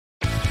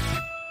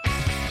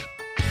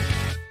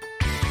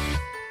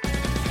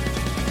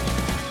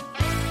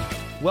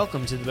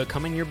Welcome to the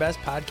Becoming Your Best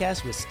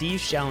podcast with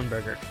Steve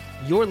Schallenberger.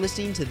 You're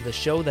listening to the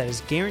show that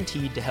is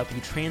guaranteed to help you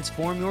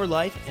transform your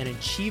life and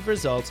achieve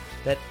results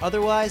that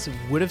otherwise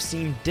would have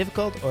seemed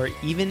difficult or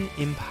even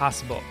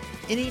impossible.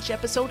 In each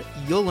episode,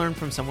 you'll learn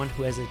from someone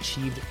who has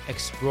achieved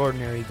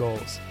extraordinary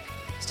goals.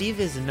 Steve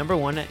is the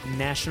 #1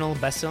 national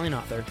best-selling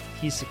author.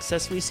 He's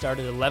successfully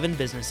started 11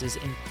 businesses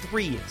in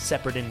 3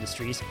 separate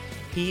industries.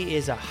 He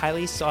is a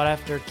highly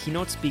sought-after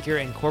keynote speaker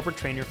and corporate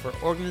trainer for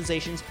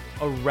organizations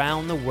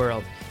around the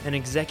world, an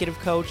executive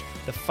coach,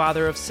 the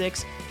father of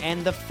 6,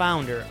 and the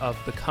founder of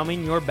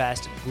Becoming Your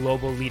Best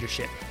Global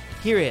Leadership.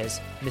 Here is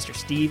Mr.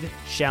 Steve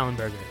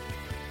Schallenberger.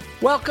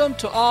 Welcome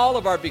to all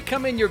of our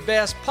Becoming Your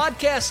Best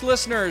podcast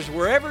listeners,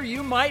 wherever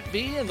you might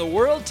be in the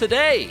world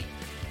today.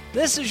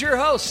 This is your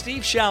host,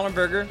 Steve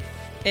Schallenberger,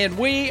 and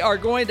we are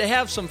going to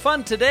have some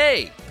fun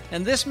today.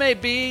 And this may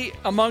be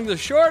among the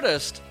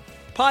shortest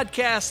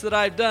podcasts that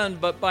I've done,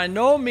 but by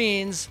no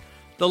means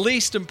the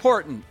least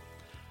important.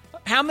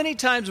 How many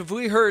times have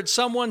we heard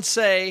someone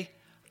say,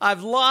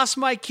 I've lost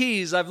my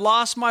keys, I've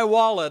lost my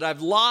wallet,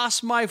 I've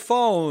lost my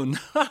phone?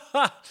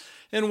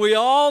 And we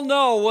all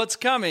know what's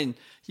coming.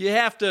 You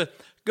have to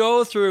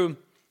go through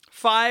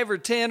 5 or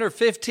 10 or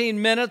 15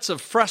 minutes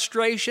of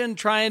frustration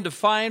trying to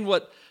find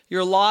what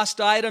your lost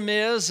item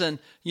is, and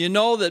you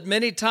know that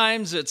many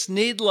times it's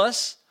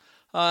needless,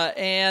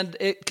 and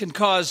it can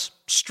cause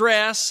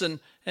stress and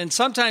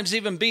sometimes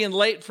even being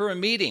late for a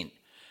meeting.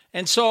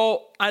 And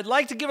so I'd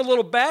like to give a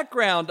little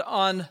background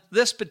on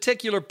this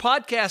particular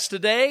podcast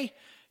today.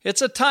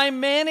 It's a time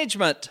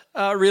management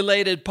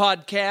related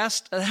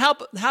podcast,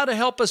 how to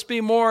help us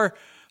be more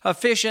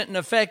efficient and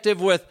effective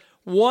with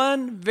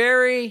one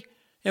very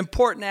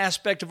important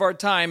aspect of our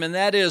time, and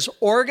that is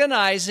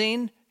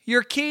organizing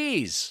your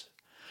keys.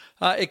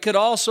 It could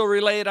also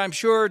relate, I'm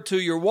sure, to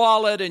your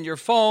wallet and your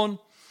phone,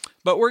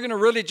 but we're going to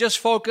really just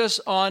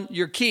focus on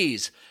your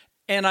keys.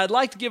 And I'd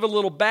like to give a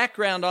little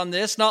background on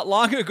this. Not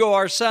long ago,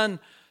 our son,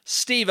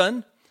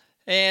 Stephen,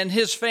 and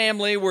his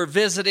family were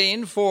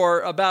visiting for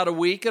about a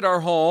week at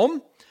our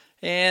home.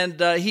 And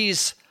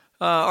he's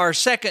our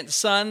second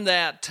son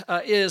that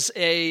is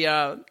a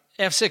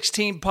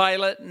F-16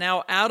 pilot,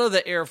 now out of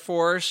the Air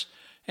Force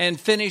and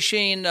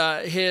finishing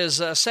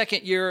his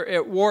second year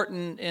at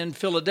Wharton in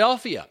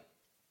Philadelphia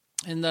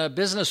in the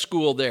business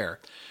school there.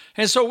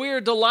 And so we are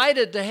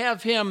delighted to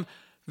have him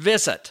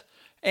visit.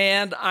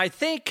 And I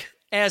think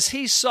as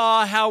he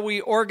saw how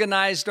we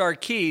organized our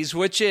keys,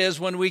 which is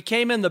when we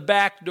came in the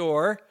back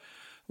door,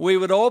 we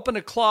would open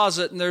a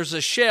closet and there's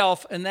a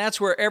shelf, and that's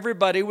where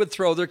everybody would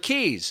throw their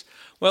keys.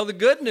 Well, the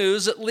good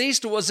news, at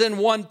least it was in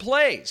one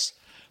place.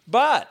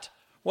 But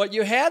what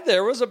you had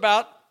there was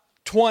about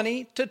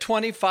 20 to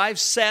 25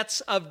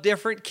 sets of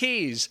different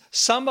keys.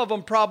 Some of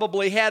them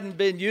probably hadn't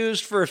been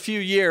used for a few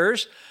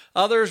years.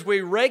 Others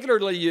we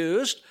regularly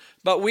used,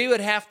 but we would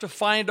have to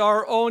find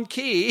our own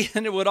key,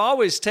 and it would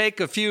always take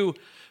a few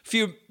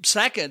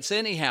seconds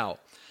anyhow.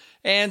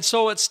 And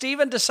so what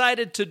Stephen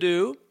decided to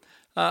do,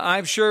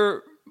 I'm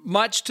sure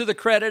much to the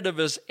credit of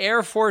his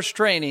Air Force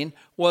training,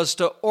 was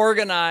to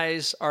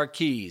organize our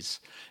keys.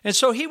 And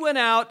so he went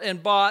out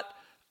and bought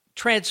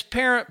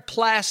transparent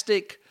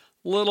plastic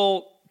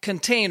little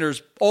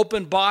containers,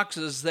 open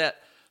boxes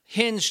that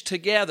hinge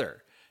together.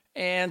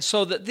 And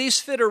so that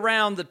these fit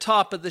around the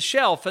top of the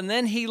shelf. And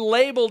then he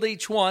labeled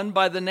each one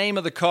by the name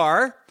of the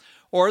car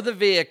or the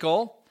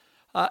vehicle.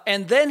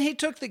 And then he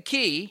took the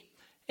key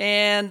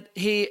and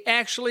he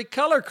actually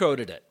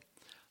color-coded it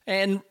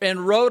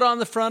and wrote on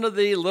the front of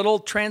the little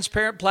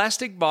transparent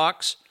plastic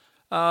box,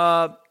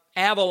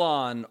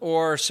 Avalon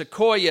or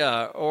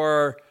Sequoia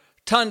or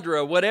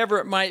Tundra, whatever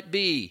it might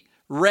be,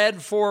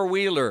 red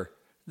four-wheeler,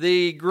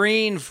 the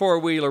green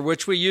four-wheeler,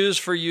 which we use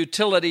for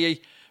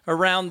utility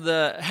around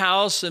the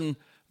house and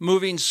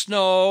moving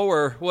snow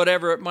or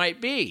whatever it might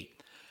be.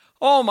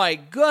 Oh my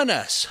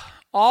goodness,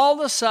 all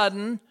of a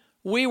sudden,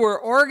 we were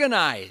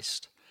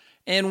organized,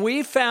 and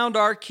we found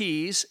our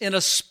keys in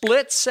a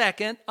split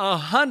second,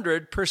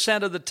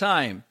 100% of the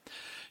time.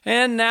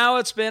 And now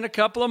it's been a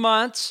couple of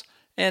months,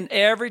 and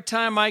every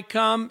time I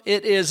come,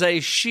 it is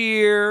a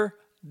sheer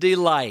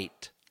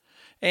delight.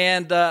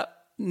 And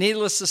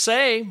needless to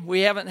say,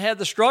 we haven't had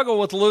the struggle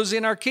with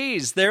losing our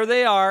keys. There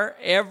they are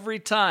every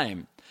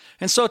time.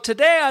 And so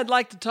today I'd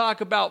like to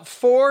talk about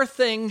 4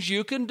 things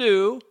you can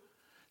do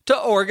to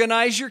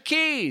organize your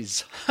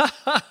keys.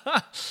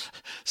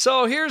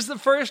 So here's the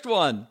first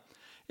one,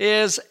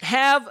 is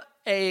have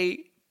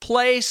a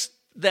place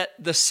that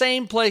the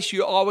same place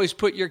you always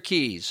put your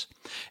keys.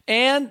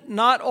 And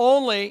not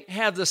only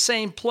have the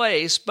same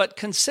place, but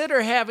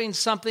consider having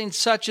something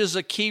such as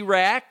a key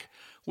rack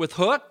with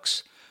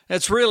hooks.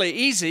 It's really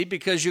easy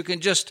because you can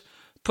just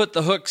put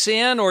the hooks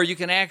in, or you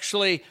can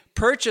actually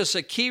purchase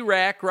a key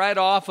rack right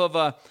off of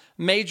a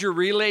major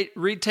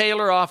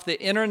retailer off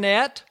the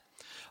internet.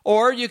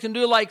 Or you can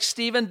do like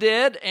Stephen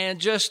did and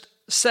just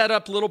set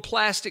up little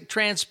plastic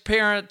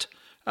transparent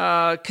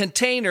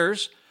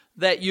containers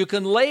that you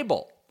can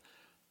label.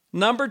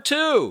 Number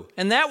 2,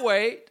 and that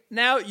way,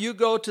 now you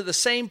go to the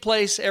same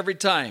place every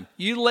time.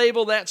 You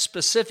label that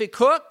specific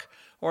hook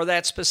or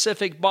that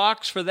specific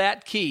box for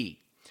that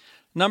key.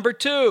 Number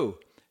 2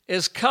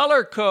 is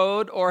color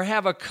code or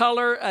have a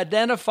color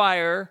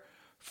identifier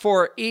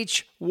for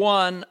each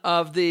one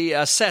of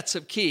the sets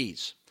of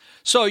keys.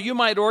 So you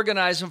might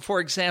organize them, for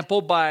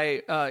example,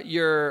 by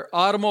your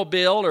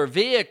automobile or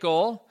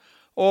vehicle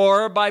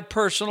or by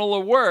personal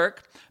or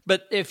work.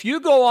 But if you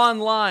go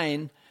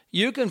online,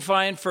 you can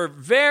find for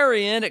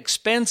very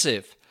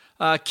inexpensive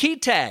key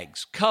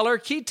tags, color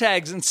key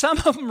tags, and some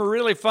of them are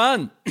really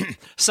fun.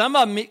 Some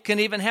of them can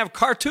even have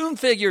cartoon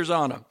figures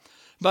on them.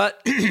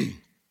 But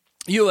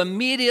you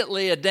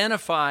immediately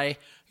identify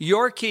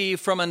your key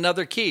from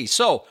another key.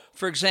 So,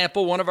 for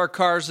example, one of our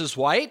cars is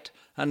white,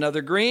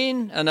 another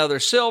green, another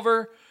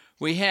silver.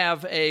 We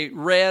have a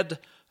red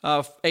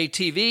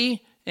ATV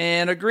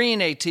and a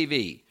green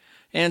ATV.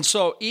 And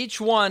so each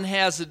one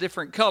has a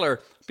different color.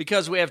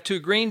 Because we have 2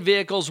 green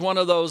vehicles, one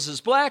of those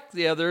is black,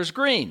 the other is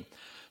green.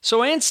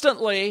 So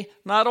instantly,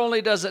 not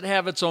only does it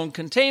have its own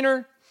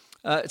container,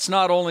 it's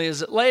not only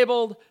is it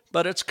labeled,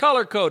 but it's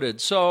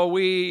color-coded. So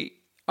we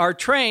are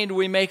trained,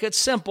 we make it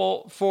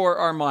simple for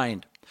our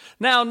mind.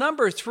 Now,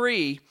 number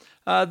 3,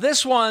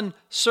 this one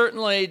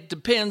certainly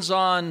depends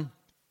on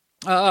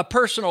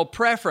personal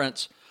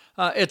preference.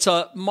 It's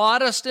a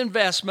modest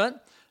investment,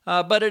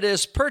 but it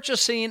is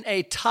purchasing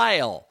a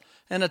tile.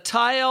 And a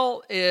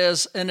tile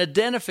is an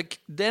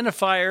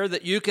identifier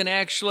that you can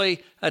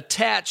actually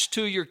attach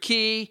to your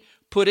key,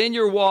 put in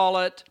your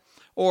wallet,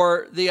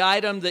 or the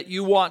item that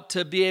you want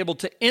to be able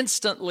to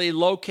instantly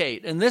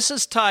locate. And this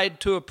is tied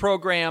to a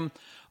program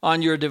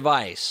on your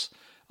device.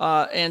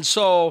 And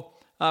so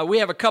we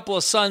have a couple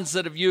of sons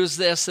that have used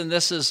this, and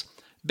this has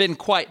been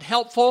quite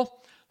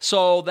helpful.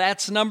 So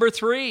that's number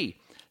 3.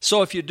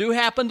 So if you do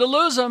happen to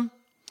lose them,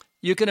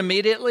 you can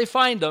immediately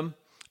find them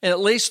and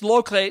at least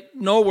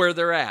know where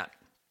they're at.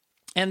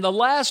 And the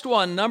last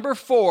one, number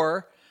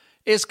 4,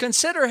 is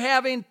consider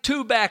having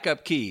 2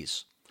 backup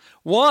keys.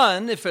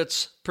 One, if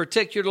it's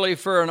particularly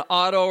for an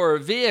auto or a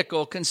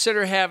vehicle,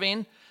 consider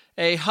having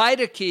a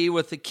hide key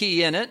with the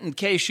key in it in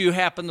case you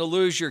happen to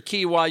lose your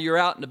key while you're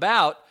out and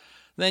about.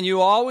 Then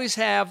you always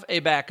have a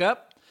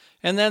backup.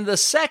 And then the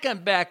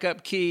second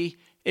backup key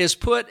is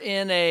put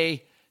in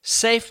a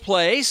safe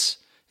place.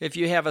 If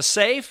you have a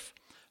safe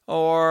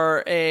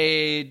or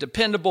a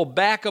dependable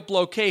backup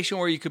location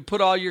where you could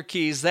put all your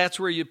keys, that's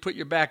where you put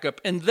your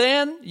backup. And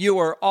then you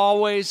are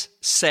always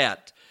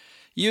set.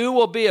 You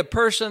will be a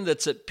person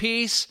that's at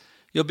peace.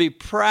 You'll be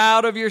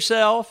proud of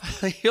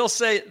yourself. You'll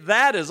say,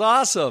 that is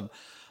awesome.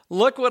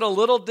 Look what a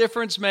little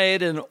difference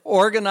made in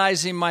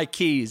organizing my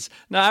keys.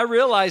 Now, I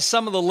realize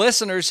some of the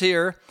listeners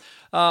here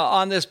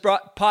on this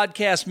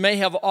podcast may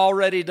have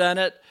already done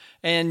it.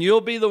 And you'll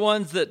be the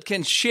ones that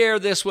can share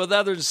this with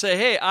others and say,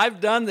 hey,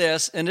 I've done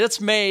this, and it's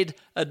made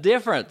a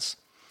difference.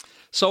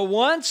 So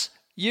once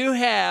you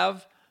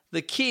have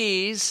the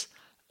keys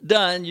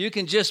done, you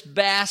can just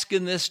bask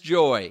in this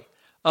joy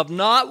of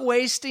not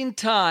wasting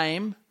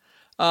time,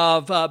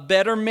 of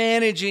better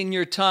managing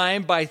your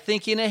time by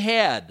thinking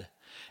ahead.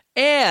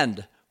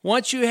 And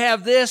once you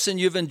have this and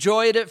you've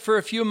enjoyed it for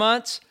a few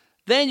months,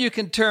 then you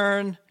can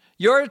turn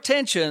your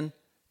attention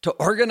to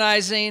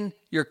organizing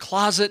your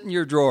closet and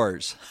your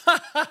drawers.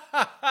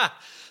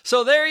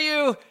 So there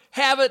you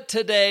have it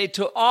today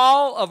to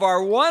all of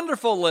our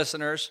wonderful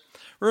listeners.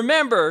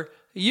 Remember,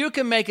 you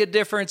can make a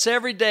difference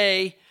every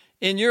day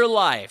in your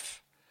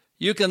life.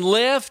 You can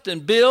lift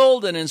and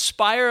build and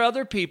inspire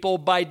other people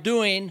by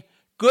doing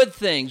good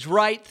things,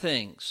 right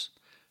things,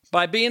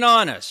 by being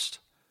honest,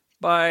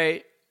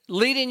 by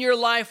leading your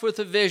life with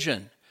a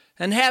vision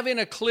and having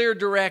a clear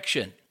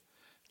direction,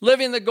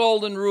 living the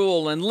golden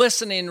rule and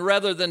listening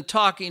rather than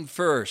talking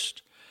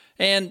first,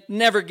 and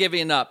never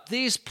giving up.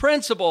 These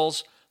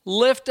principles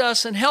lift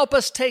us and help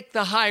us take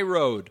the high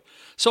road.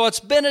 So it's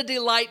been a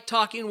delight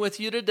talking with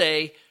you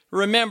today.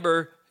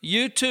 Remember,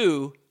 you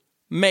too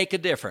make a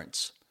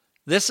difference.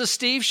 This is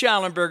Steve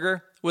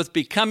Schallenberger with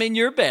Becoming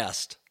Your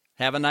Best.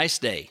 Have a nice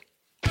day.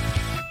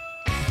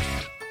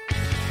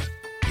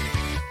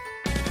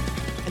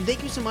 And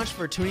thank you so much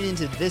for tuning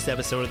into this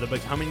episode of the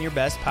Becoming Your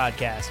Best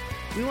podcast.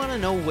 We want to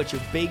know what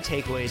your big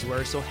takeaways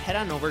were, so head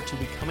on over to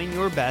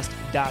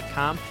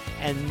becomingyourbest.com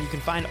and you can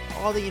find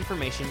all the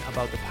information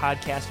about the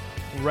podcast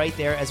right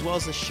there, as well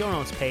as the show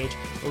notes page,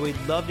 where we'd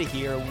love to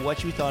hear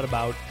what you thought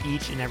about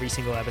each and every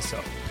single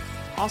episode.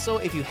 Also,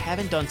 if you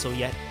haven't done so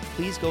yet,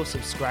 please go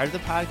subscribe to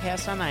the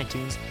podcast on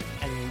iTunes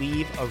and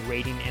leave a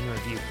rating and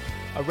review.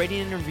 A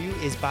rating and review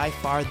is by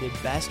far the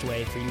best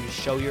way for you to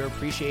show your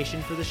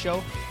appreciation for the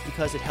show,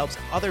 because it helps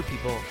other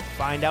people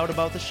find out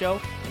about the show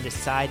and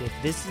decide if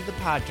this is the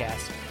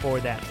podcast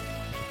for them.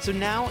 So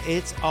now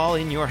it's all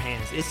in your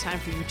hands. It's time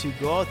for you to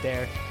go out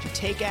there, to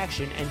take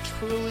action, and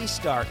truly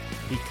start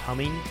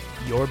becoming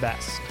your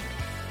best.